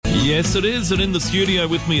Yes, it is. And in the studio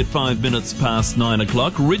with me at 5 minutes past 9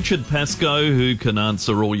 o'clock, Richard Pascoe, who can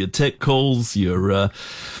answer all your tech calls, your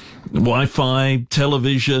Wi-Fi,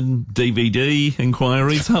 television, DVD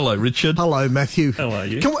inquiries. Hello, Richard. Hello, Matthew. How are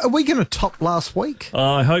you? Are we going to top last week?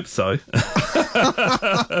 I hope so.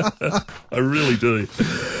 I really do.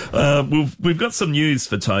 We've got some news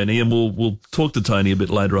for Tony, and we'll talk to Tony a bit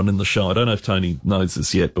later on in the show. I don't know if Tony knows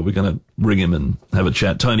this yet, but we're going to ring him and have a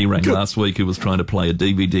chat. Tony rang last week. He was trying to play a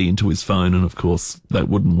DVD into his phone, and of course that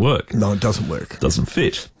wouldn't work. No, it doesn't work. Doesn't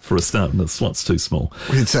fit for a start, and the slot's too small.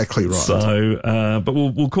 Exactly right. So, but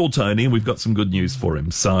we'll call Tony, and we've got some good news for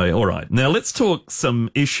him. So, all right. Now let's talk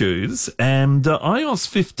some issues, and iOS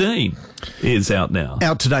 15 is out now.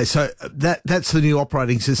 Out today. So that's the new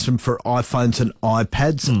operating system for iPhones and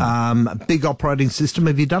iPads. Big operating system.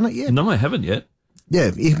 Have you done it yet? No, I haven't yet.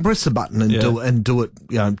 Yeah, you can press the button and do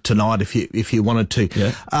it, tonight if you wanted to.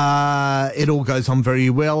 Yeah. It all goes on very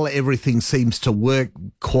well. Everything seems to work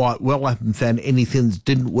quite well. I haven't found anything that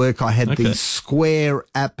didn't work. I had the Square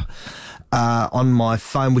app on my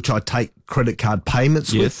phone, which I take credit card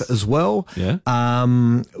payments with as well. Yeah.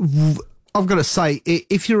 I've got to say,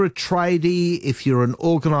 if you're a tradie, if you're an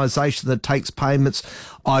organisation that takes payments,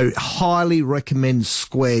 I highly recommend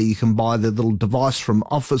Square. You can buy the little device from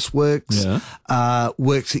Officeworks. Yeah.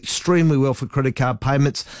 Works extremely well for credit card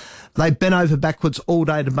payments. They bent over backwards all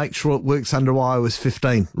day to make sure it works under iOS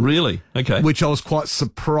 15. Really? Okay. Which I was quite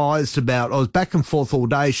surprised about. I was back and forth all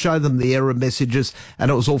day, showed them the error messages, and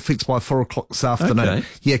it was all fixed by 4 o'clock this afternoon. Okay.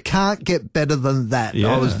 You can't get better than that.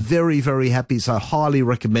 Yeah. I was very, very happy, so I highly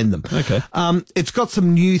recommend them. Okay. It's got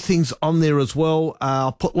some new things on there as well.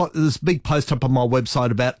 I'll put this big post up on my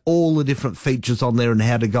website about all the different features on there and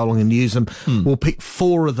how to go along and use them. We'll pick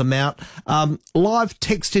 4 of them out. Live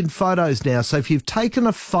text in photos now. So if you've taken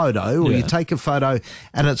a photo or you take a photo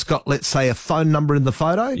and it's got, let's say, a phone number in the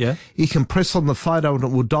photo, you can press on the photo and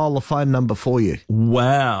it will dial the phone number for you.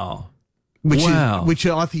 Wow. Which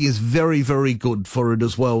I think is very, very good for it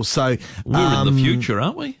as well. So we're in the future,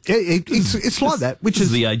 aren't we? It's like that. Which is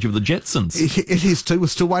the age of the Jetsons. It is too. We're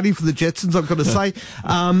still waiting for the Jetsons, I've got to say.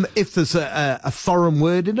 If there's a foreign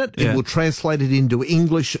word in it, it will translate it into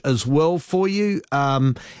English as well for you.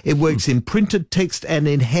 It works in printed text and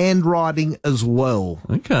in handwriting as well.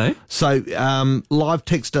 Okay. So live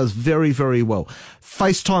text does very, very well.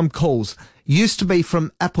 FaceTime calls used to be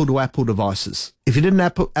from Apple to Apple devices. If you didn't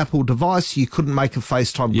have an Apple device, you couldn't make a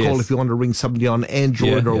FaceTime call if you wanted to ring somebody on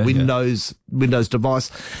Android or Windows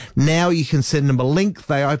Device. Now you can send them a link.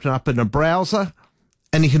 They open up in a browser,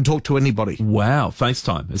 and you can talk to anybody. Wow,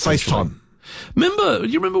 FaceTime. FaceTime. Do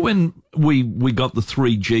you remember when we got the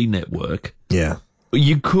 3G network? Yeah.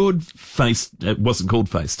 You could it wasn't called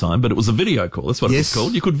FaceTime, but it was a video call. That's what it was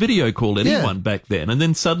called. You could video call anyone back then. And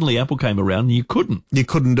then suddenly Apple came around and you couldn't. You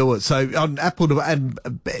couldn't do it. So on Apple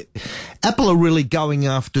are really going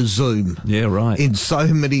after Zoom. Yeah, right. In so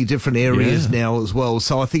many different areas now as well.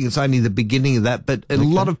 So I think it's only the beginning of that. But a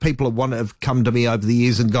lot of people have come to me over the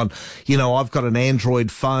years and gone, I've got an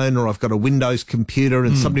Android phone or I've got a Windows computer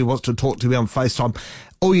and somebody wants to talk to me on FaceTime.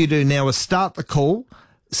 All you do now is start the call,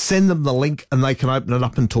 send them the link, and they can open it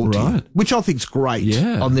up and talk to you, which I think's great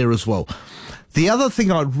on there as well. The other thing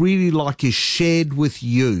I really like is shared with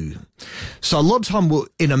you. So a lot of time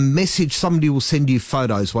in a message, somebody will send you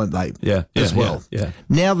photos, won't they? As well. Yeah.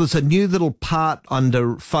 Now there's a new little part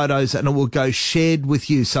under photos and it will go shared with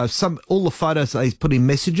you. So all the photos they put in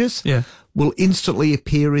messages will instantly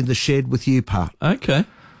appear in the shared with you part. Okay.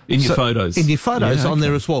 In your photos on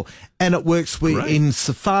there as well. And it works in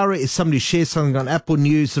Safari. If somebody shares something on Apple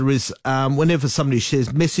News, there is, whenever somebody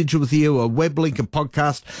shares message with you, a web link, a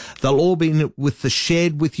podcast, they'll all be with the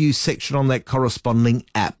shared with you section on that corresponding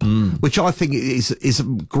app, which I think is a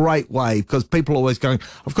great way because people are always going,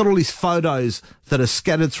 I've got all these photos that are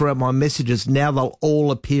scattered throughout my messages. Now they'll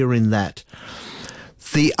all appear in that.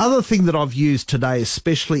 The other thing that I've used today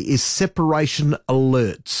especially is separation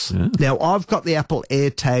alerts. Yeah. Now, I've got the Apple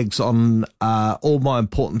AirTags on all my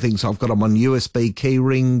important things. I've got them on USB key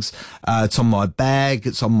rings. It's on my bag.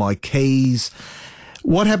 It's on my keys.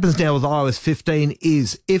 What happens now with iOS 15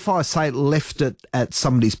 is if I say left it at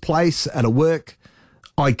somebody's place at a work,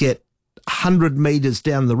 I get 100 metres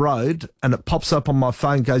down the road and it pops up on my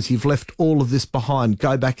phone, goes, you've left all of this behind.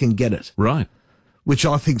 Go back and get it. Right. Which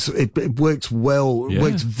I think it works well. It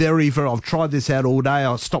works very, very. I've tried this out all day.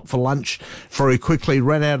 I stopped for lunch very quickly,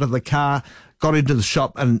 ran out of the car, got into the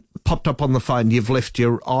shop and popped up on the phone. You've left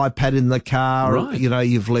your iPad in the car. Right.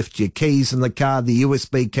 You've left your keys in the car, the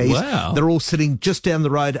USB keys. Wow. They're all sitting just down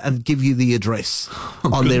the road and give you the address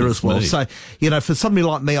on there as well. Me. So, for somebody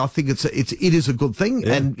like me, I think it is a good thing.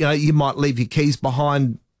 Yeah. And, you might leave your keys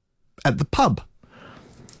behind at the pub.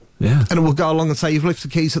 Yeah. And it will go along and say, you've left the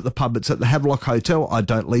keys at the pub. It's at the Havelock Hotel. I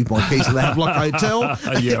don't leave my keys at the Havelock Hotel.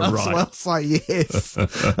 Yeah, as right. well. So, yes.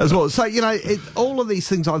 As well. So, all of these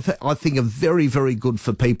things I think are very, very good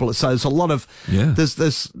for people. So there's a lot of,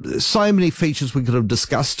 there's so many features we could have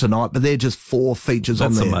discussed tonight, but they're just 4 features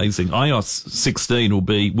on there. That's amazing. iOS 16 will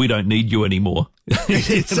be, we don't need you anymore.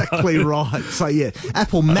 Exactly right. So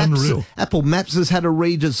Apple Maps. Unreal. Apple Maps has had a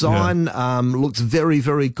redesign. Looks very,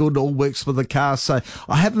 very good. All works with the car. So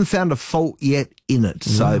I haven't found a fault yet in it.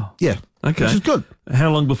 So Okay. which is good. How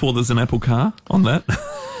long before there's an Apple car on that?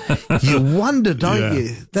 You wonder, don't Yeah.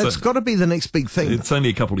 you? That's got to be the next big thing. It's only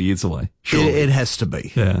a couple of years away. Sure. It has to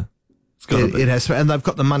be. Yeah. It's got to be. It has to, and they've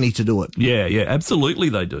got the money to do it. Yeah, absolutely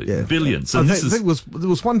they do. Yeah. Billions. I And think there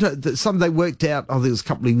was one that some they worked out. I think it was a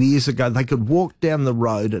couple of years ago. They could walk down the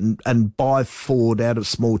road and buy Ford out of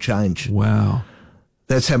small change. Wow.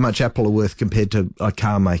 That's how much Apple are worth compared to a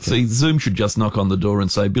car maker. See, Zoom should just knock on the door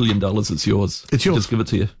and say, $1 billion, it's yours. It's yours. Just give it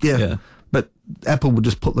to you. Yeah. But Apple would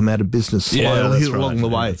just put them out of business slowly that's along right. the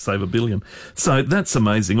way. Save $1 billion. So that's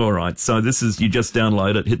amazing. All right. So this is, you just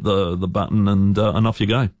download it, hit the button and off you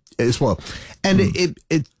go. As well. And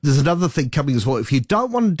there's another thing coming as well. If you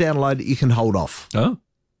don't want to download it, you can hold off. Oh.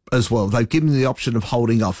 As well. They've given you the option of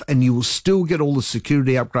holding off, and you will still get all the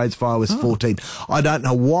security upgrades for iOS 14. I don't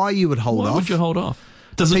know why you would hold off. Why would you hold off?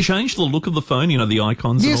 Does it change the look of the phone? The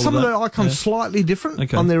icons? Yeah, and all some of that? the icons slightly different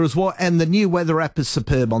Okay. on there as well, and the new weather app is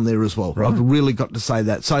superb on there as well. Right. I've really got to say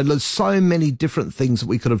that. So there's so many different things that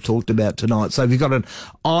we could have talked about tonight. So if you've got an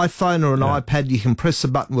iPhone or an iPad, you can press the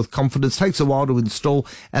button with confidence. Takes a while to install,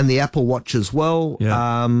 and the Apple Watch as well.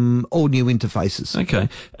 Yeah. All new interfaces. Okay.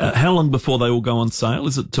 How long before they all go on sale?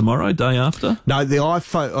 Is it tomorrow, day after? No, the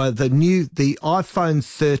iPhone, the iPhone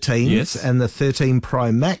 13s and the 13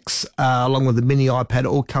 Pro Max, along with the mini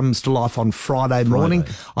iPad, all comes to life on Friday morning.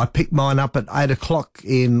 I picked mine up at 8 o'clock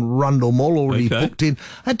in Rundle Mall, already booked in.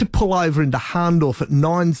 I had to pull over into Harndorf at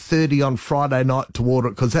 9:30 on Friday night to order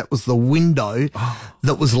it because that was the window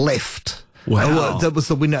that was left. Wow. That was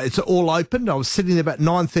the window. It's all opened. I was sitting there about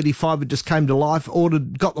 9:35. It just came to life.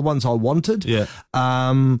 Ordered, got the ones I wanted. Yeah.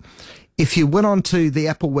 If you went onto the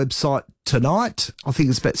Apple website tonight, I think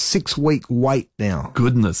it's about 6-week wait now.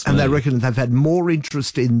 Goodness And me. they reckon they've had more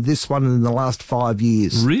interest in this one in the last 5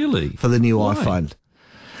 years. Really? For the new Why? iPhone.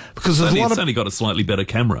 Because there's It's only got a slightly better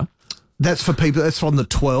camera. that's for people, that's from the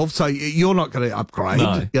 12, so you're not going to upgrade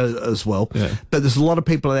as well. Yeah. But there's a lot of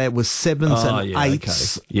people there with 7s and yeah,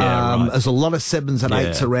 8s. okay. Yeah, right. There's a lot of 7s and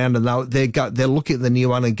 8s around, and they're looking at the new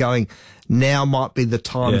one and going, now might be the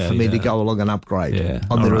time for me to go along and upgrade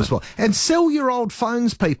on there as well. And sell your old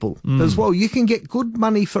phones, people, as well. You can get good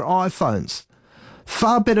money for iPhones.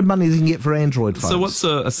 Far better money than you get for Android phones. So what's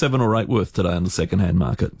a 7 or 8 worth today on the second-hand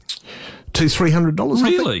market? $200-300.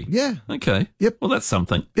 Really? I think. Yeah. Okay. Yep. Well, that's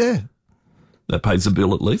something. Yeah. That pays the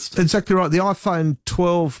bill at least. Exactly right. The iPhone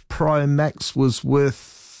 12 Pro Max was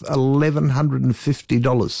worth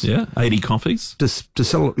 $1,150. Yeah. 80 coffees. To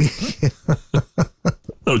sell it.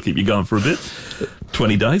 That'll keep you going for a bit.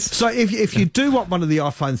 20 days. So if you do want one of the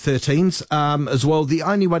iPhone 13s as well, the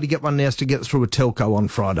only way to get one now is to get through a telco on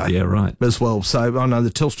Friday. Yeah, right. As well. So I know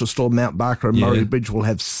the Telstra store, Mount Barker and Murray Bridge, will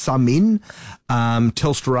have some in.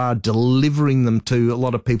 Telstra are delivering them to a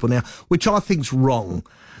lot of people now, which I think's wrong.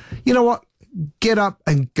 You know what? Get up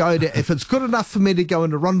and go there. If it's good enough for me to go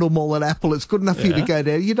into Rundle Mall at Apple, it's good enough for you to go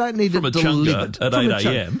there. You don't need From it a chunker delivered. at 8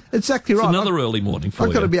 a.m. Exactly right. It's another early morning for you.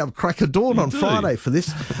 I've got to be able to crack a dawn on Friday for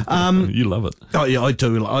this. You love it. Oh yeah, I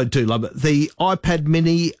do love it. The iPad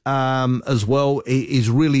Mini as well is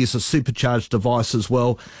a supercharged device as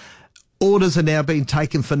well. Orders are now being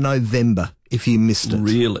taken for November. If you missed it,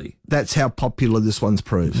 Really? that's how popular this one's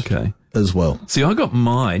proved. Okay. As well. See, I got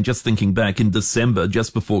mine just thinking back in December,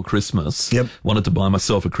 just before Christmas. Yep. Wanted to buy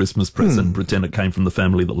myself a Christmas present, pretend it came from the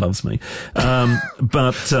family that loves me.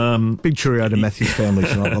 Big cheerio to Matthew's family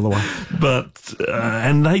tonight, by the way. But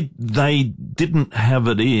and they didn't have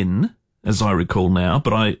it in, as I recall now.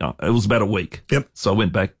 But it was about a week. Yep. So I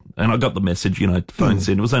went back and I got the message. Phone's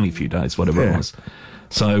in. It was only a few days, whatever it was.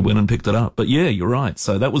 So I went and picked it up. But yeah, you're right.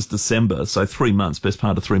 So that was December. So 3 months, best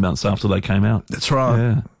part of 3 months after they came out. That's right.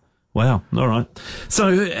 Yeah. Wow. All right.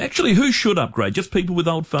 So actually, who should upgrade? Just people with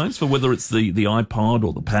old phones, for whether it's the iPod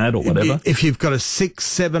or the pad or whatever? If you've got a 6,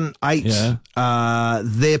 7, 8,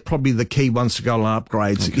 they're probably the key ones to go on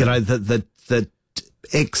upgrades. Okay. You know, the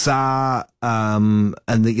XR and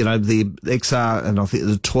the XR and I think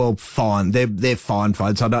the 12 fine. They're fine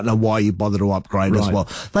phones. I don't know why you bother to upgrade as well.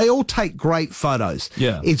 They all take great photos.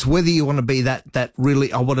 Yeah. It's whether you want to be that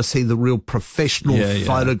really, I want to see the real professional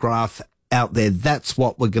photograph out there. That's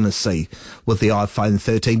what we're going to see with the iPhone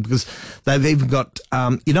 13, because they've even got,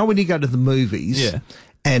 when you go to the movies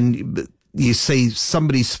and you see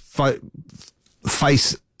somebody's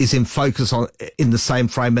face is in focus in the same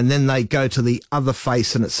frame, and then they go to the other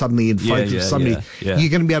face and it's suddenly in focus of somebody. You're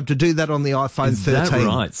going to be able to do that on the iPhone 13. Is that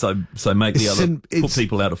right? So make put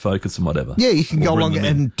people out of focus and whatever. Yeah, you can go along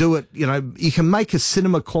and do it. You can make a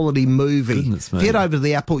cinema quality movie. Goodness me. Get over to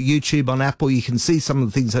the Apple YouTube on Apple. You can see some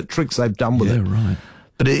of the things, that tricks they've done with it. Yeah, right.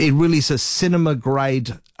 But it really is a cinema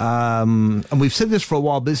grade, and we've said this for a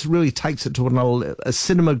while, but this really takes it to a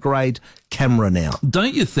cinema grade camera now.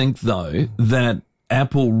 Don't you think, though, that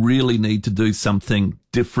Apple really need to do something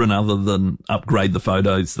different other than upgrade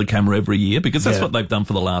the camera every year? Because that's what they've done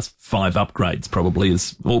for the last 5 upgrades, probably,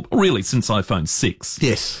 really since iPhone 6.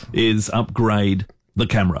 Yes. Is upgrade the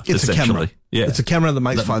camera, it's essentially. A camera. Yeah. It's a camera that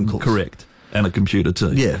makes phone calls. Correct. And a computer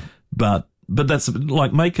too. Yeah. But that's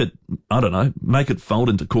like, make it fold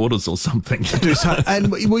into quarters or something.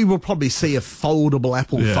 And we will probably see a foldable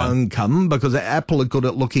Apple phone come, because Apple are good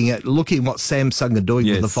at looking what Samsung are doing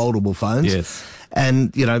with the foldable phones. Yes.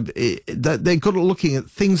 And, they're good at looking at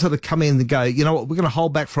things that are coming and they go, you know what, we're going to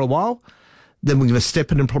hold back for a while, then we're going to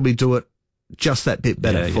step in and probably do it just that bit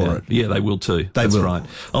better for it. Yeah, they will too. That's right.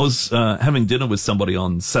 I was having dinner with somebody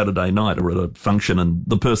on Saturday night or at a function, and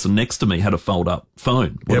the person next to me had a fold-up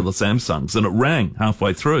phone, one of the Samsungs, and it rang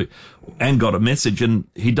halfway through and got a message, and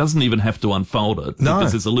he doesn't even have to unfold it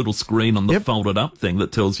because there's a little screen on the folded-up thing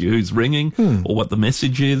that tells you who's ringing or what the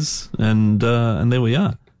message is, and there we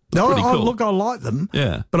are. No, cool. Look, I like them,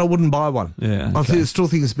 but I wouldn't buy one. Yeah, I still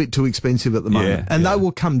think it's a bit too expensive at the moment, and they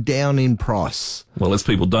will come down in price. Well, as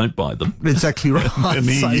people don't buy them. Exactly right. And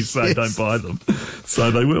you say don't buy them.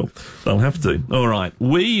 So they will. They'll have to. All right.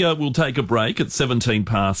 We will take a break at 17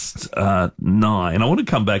 past 9. I want to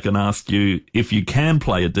come back and ask you if you can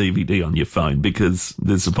play a DVD on your phone, because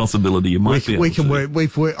there's a possibility you might be able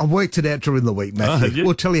to. I've worked it out during the week, Matthew.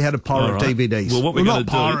 We'll tell you how to pirate DVDs. Well, what we're not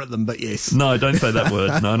pirate them, but yes. No, don't say that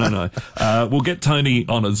word. No. We'll get Tony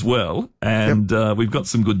on as well. And we've got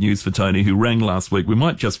some good news for Tony, who rang last week. We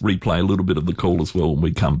might just replay a little bit of the call as well when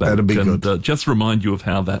we come back. That'd be good. Just remind you of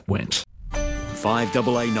how that went.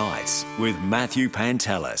 5AA Nights with Matthew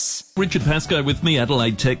Pantelis. Richard Pascoe with me,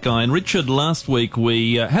 Adelaide Tech Guy. And Richard, last week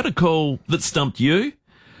we had a call that stumped you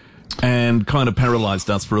and kind of paralysed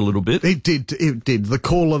us for a little bit. It did. The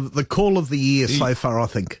call of the year so far, I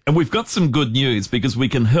think. And we've got some good news, because we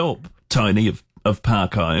can help Tony of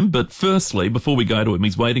Park Home. But firstly, before we go to him,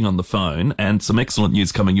 he's waiting on the phone, and some excellent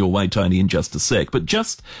news coming your way, Tony, in just a sec. But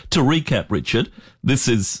just to recap, Richard, this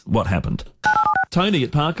is what happened. Tony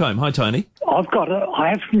at Park Home. Hi, Tony. I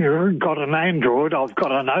haven't got an Android. I've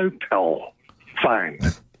got an Opel phone,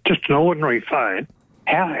 just an ordinary phone.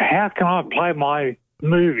 How can I play my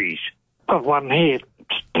movies? Got one here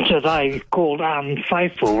today called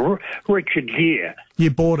Unfaithful, Richard Gere.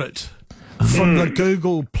 You bought it from the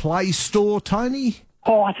Google Play Store, Tony?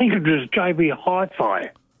 Oh, I think it was JB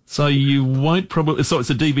Hi-Fi. So you won't probably... So it's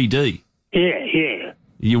a DVD? Yeah.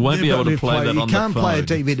 You won't be able to play that on the phone. You can't play a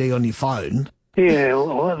DVD on your phone. Yeah,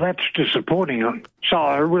 well, that's disappointing. So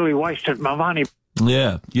I really wasted my money.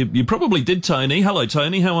 Yeah, you probably did, Tony. Hello,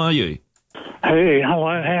 Tony. How are you? Hey,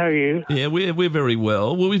 hello. How are you? Yeah, we're very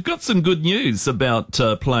well. Well, we've got some good news about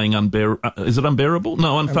playing is it Unbearable?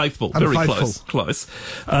 No, Unfaithful. Very close.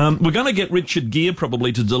 We're going to get Richard Gere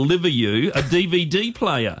probably to deliver you a DVD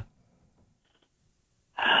player.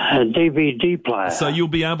 A DVD player. So you'll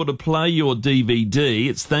be able to play your DVD.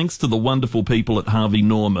 It's thanks to the wonderful people at Harvey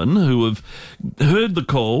Norman, who have heard the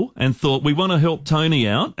call and thought, we want to help Tony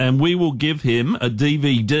out, and we will give him a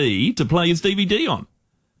DVD to play his DVD on.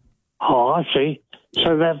 Oh, I see.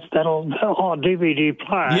 So that'll DVD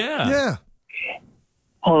player. Yeah.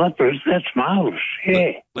 Oh, that's marvellous.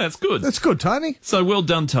 Yeah. That's good. That's good, Tony. So well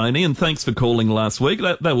done, Tony, and thanks for calling last week.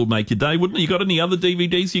 That will make your day, wouldn't it? You got any other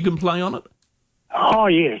DVDs you can play on it? Oh,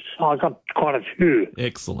 yes. I got quite a few.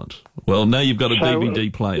 Excellent. Well, now you've got a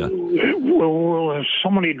DVD player. Will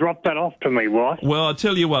somebody drop that off to me, right? Well, I'll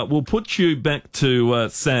tell you what, we'll put you back to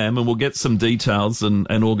Sam, and we'll get some details and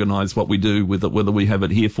organise what we do with it, whether we have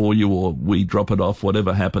it here for you or we drop it off,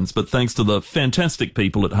 whatever happens. But thanks to the fantastic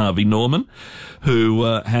people at Harvey Norman, who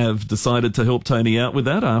have decided to help Tony out with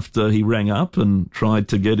that after he rang up and tried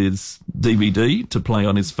to get his DVD to play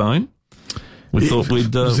on his phone. We thought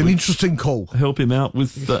we'd... it was an interesting call. Help him out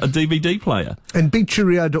with a DVD player. And big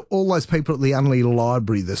cheerio to all those people at the Unley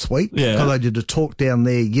Library this week. Yeah. Because they did a talk down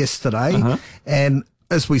there yesterday. Uh-huh. And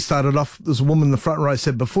as we started off, there's a woman in the front row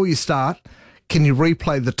said, before you start, can you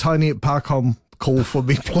replay the Tony at Park Home call for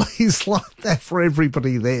me, please, like that for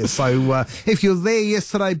everybody there. So if you're there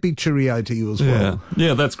yesterday, big cheerio to you as well.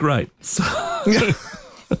 Yeah, that's great.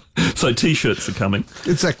 So T-shirts are coming.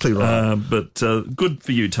 Exactly right. But good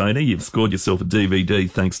for you, Tony. You've scored yourself a DVD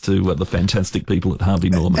thanks to the fantastic people at Harvey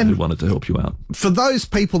Norman who wanted to help you out. For those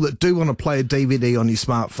people that do want to play a DVD on your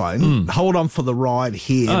smartphone, hold on for the ride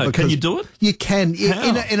here. Oh, can you do it? You can.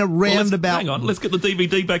 In a roundabout... hang on, let's get the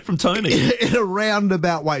DVD back from Tony. In a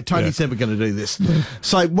roundabout way. Tony's never going to do this.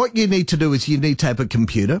 So what you need to do is you need to have a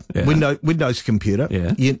computer, Windows computer.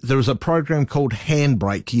 Yeah. There is a program called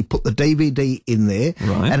Handbrake. You put the DVD in there,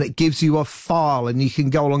 and it gives you a file, and you can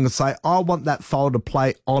go along and say, I want that file to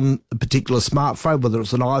play on a particular smartphone, whether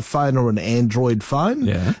it's an iPhone or an Android phone.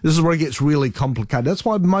 Yeah. This is where it gets really complicated. That's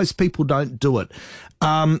why most people don't do it.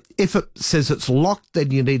 If it says it's locked, then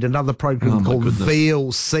you need another program called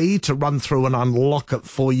VLC to run through and unlock it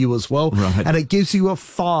for you as well. Right. And it gives you a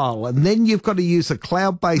file, and then you've got to use a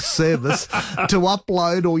cloud-based service to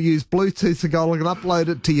upload, or use Bluetooth to go along and upload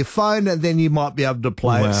it to your phone, and then you might be able to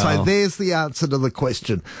play it. So there's the answer to the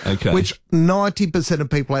question, which 90% of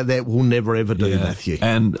people out there will never ever do, Matthew.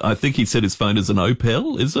 And I think he said his phone is an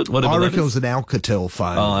Opel, is it? I reckon it was an Alcatel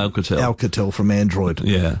phone. Oh, Alcatel. Alcatel from Android.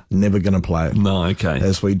 Yeah. Never going to play it. No, okay.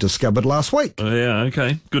 As we discovered last week. Yeah,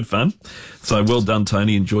 okay. Good fun. So well done,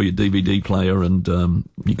 Tony. Enjoy your DVD player, and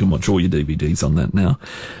you can watch all your DVDs on that now.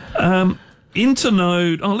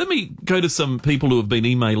 Internode. Oh, let me go to some people who have been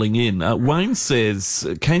emailing in. Wayne says,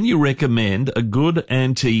 can you recommend a good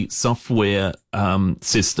anti-virus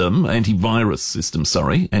system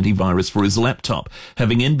for his laptop?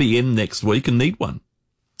 Having NBN next week and need one.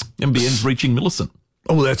 NBN's reaching Millicent.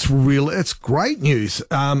 Oh, that's great news.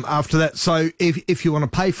 After that, so if you want to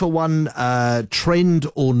pay for one, Trend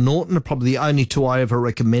or Norton are probably the only two I ever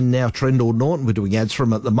recommend now. Trend or Norton, we're doing ads for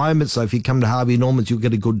them at the moment. So if you come to Harvey Norman's, you'll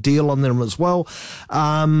get a good deal on them as well.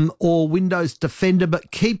 Or Windows Defender, but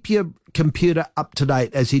keep your computer up to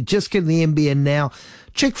date. As you just get the NBN now,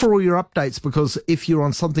 check for all your updates, because if you're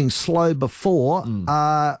on something slow before,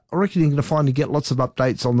 I reckon you're going to find you get lots of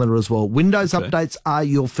updates on there as well. Windows updates are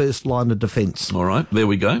your first line of defence. All right, there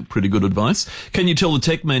we go. Pretty good advice. Can you tell the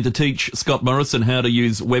tech man to teach Scott Morrison how to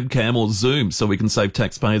use webcam or Zoom so we can save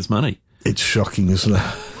taxpayers' money? It's shocking, isn't it?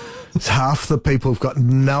 It's half the people have got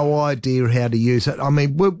no idea how to use it. I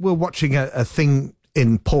mean, we're watching a thing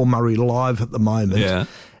in Paul Murray Live at the moment. Yeah.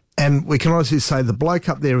 And we can honestly say the bloke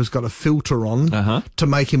up there has got a filter on to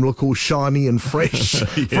make him look all shiny and fresh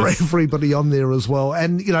for everybody on there as well.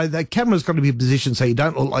 And, you know, the camera's got to be positioned so you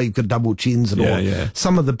don't look like you've got double chins and all. Yeah.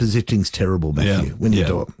 Some of the positioning's terrible, Matthew, when you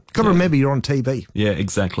do it. Got to remember you're on TV. Yeah,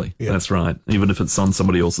 exactly. Yeah. That's right. Even if it's on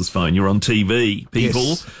somebody else's phone, you're on TV.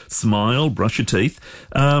 People, smile, brush your teeth.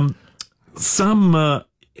 Now,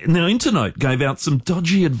 Internode gave out some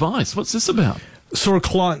dodgy advice. What's this about? Saw a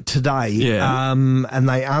client today, and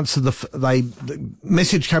they answered the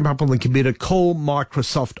message came up on the computer, call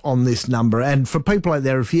Microsoft on this number. And for people out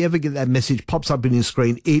there, if you ever get that message pops up in your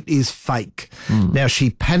screen, it is fake. Now, she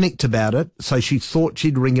panicked about it, so she thought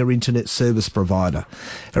she'd ring her internet service provider.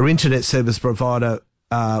 Her internet service provider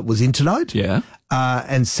was Internode,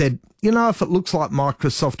 and said, you know, if it looks like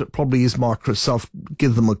Microsoft, it probably is Microsoft,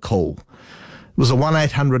 give them a call. It was a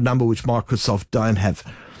 1-800 number, which Microsoft don't have.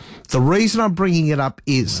 The reason I'm bringing it up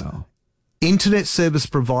is internet service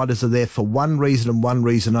providers are there for one reason and one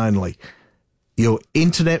reason only. Your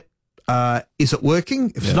internet, is it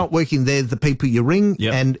working? If it's not working, they're the people you ring.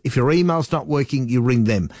 And if your email's not working, you ring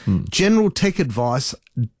them. General tech advice,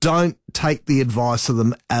 don't take the advice of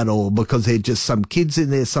them at all, because they're just some kids in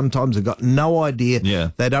there sometimes have got no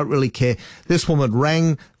idea. They don't really care. This woman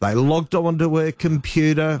rang, they logged onto her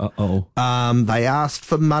computer. They asked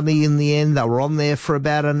for money in the end. They were on there for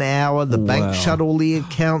about an hour. The bank shut all the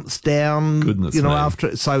accounts down. Goodness me.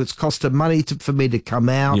 After, so it's costed money for me to come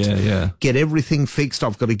out, get everything fixed.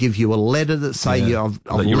 I've got to give you a letter that say I've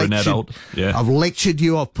you're an adult. I've lectured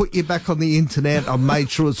you. I've put you back on the internet. I've made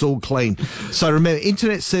sure it's all clean. So remember,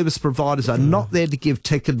 internet service providers are not there to give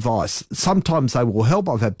tech advice. Sometimes they will help.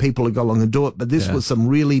 I've had people who go along and do it, but this was some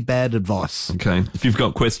really bad advice. Okay. If you've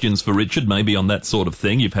got questions for Richard, maybe on that sort of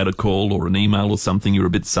thing, you've had a call or an email or something you're a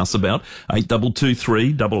bit sus about,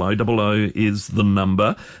 8223 0000 is the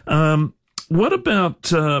number. What about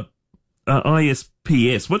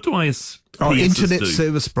ISPS? What do ISPS Internet do?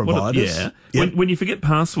 Service Providers. When you forget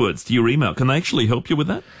passwords to your email, can they actually help you with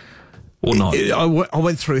that? Or not? I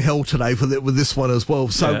went through hell today with this one as well.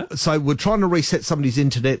 So we're trying to reset somebody's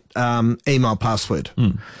internet email password.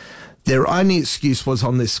 Their only excuse was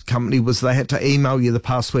on this company was they had to email you the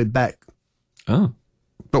password back.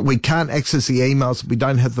 but we can't access the emails if we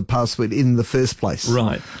don't have the password in the first place.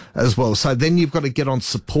 Right. As well. So then you've got to get on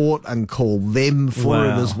support and call them for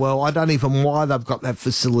it as well. I don't even know why they've got that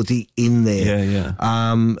facility in there. Yeah.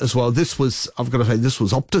 As well. I've got to say, this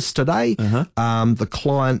was Optus today. The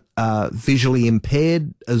client, visually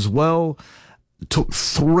impaired as well. Took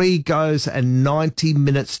 3 goes and 90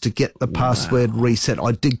 minutes to get the password reset.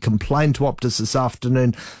 I did complain to Optus this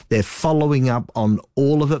afternoon. They're following up on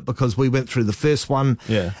all of it because we went through the first one.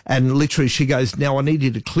 Yeah. And literally she goes, now I need you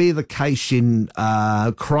to clear the cache in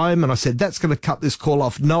Chrome. And I said, that's going to cut this call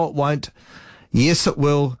off. No, it won't. Yes, it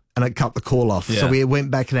will. And it cut the call off. Yeah. So we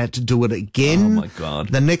went back and had to do it again. Oh my God.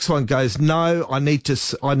 The next one goes, no,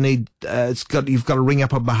 you've got to ring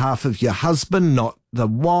up on behalf of your husband, not the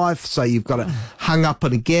wife. So you've got to hung up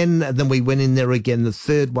it again. And then we went in there again. The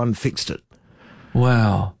third one fixed it.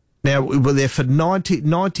 Wow. Now, we were there for 90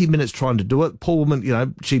 minutes trying to do it. Poor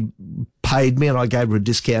woman, she paid me and I gave her a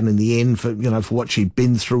discount in the end for what she'd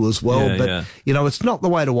been through as well. Yeah, but, it's not the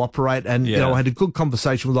way to operate. And, I had a good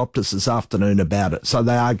conversation with Optus this afternoon about it. So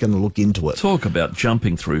they are going to look into it. Talk about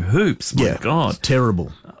jumping through hoops. My God. It's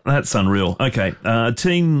terrible. That's unreal. Okay. A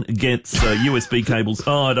teen gets USB cables.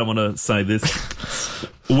 Oh, I don't want to say this.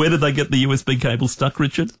 Where did they get the USB cable stuck,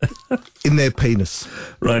 Richard? In their penis.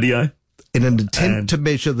 Radio. In an attempt to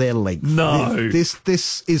measure their length. No.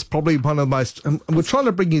 This is probably one of the most... and we're trying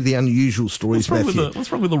to bring you the unusual stories, Matthew.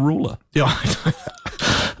 What's wrong with a ruler? Yeah.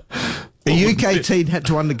 A UK teen had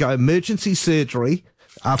to undergo emergency surgery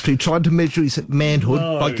after he tried to measure his manhood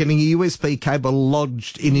by getting a USB cable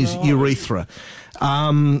lodged in his urethra.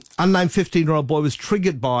 Unnamed 15-year-old boy was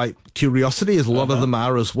triggered by curiosity, as a lot of them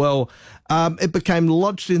are as well. It became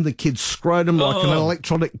lodged in the kid's scrotum like an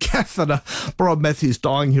electronic catheter. Brian Matthew's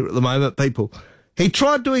dying here at the moment, people. He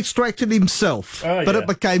tried to extract it himself, but it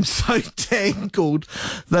became so tangled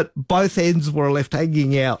that both ends were left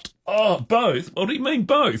hanging out. Oh, both? What do you mean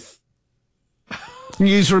both?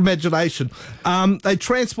 Use your imagination. They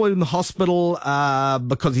transported him to the hospital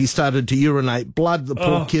because he started to urinate blood, the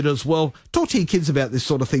poor kid as well. Talk to your kids about this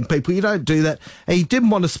sort of thing, people. You don't do that. And he didn't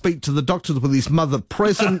want to speak to the doctors with his mother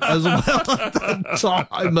present as well at the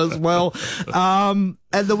time as well. And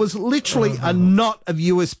there was literally a knot of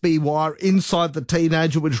USB wire inside the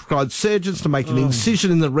teenager, which required surgeons to make an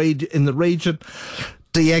incision in the region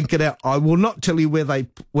to yank it out. I will not tell you where they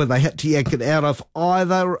had to yank it out of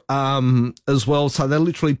either, as well. So they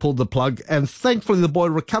literally pulled the plug, and thankfully the boy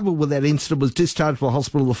recovered with that incident, was discharged from the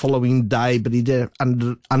hospital the following day, but he did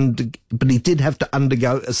have to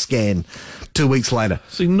undergo a scan 2 weeks later.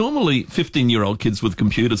 See, normally 15-year-old kids with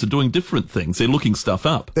computers are doing different things. They're looking stuff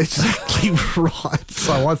up. Exactly right.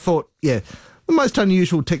 So I thought, the most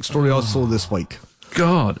unusual tech story I saw this week.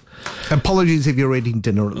 God. Apologies if you're eating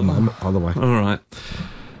dinner at the moment, by the way. All right.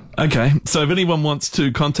 Okay, so if anyone wants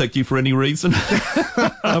to contact you for any reason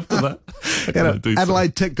after that,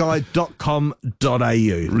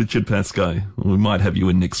 AdelaideTechGuide.com.au. Richard Pascoe. We might have you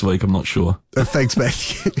in next week, I'm not sure. Thanks,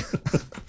 Matthew.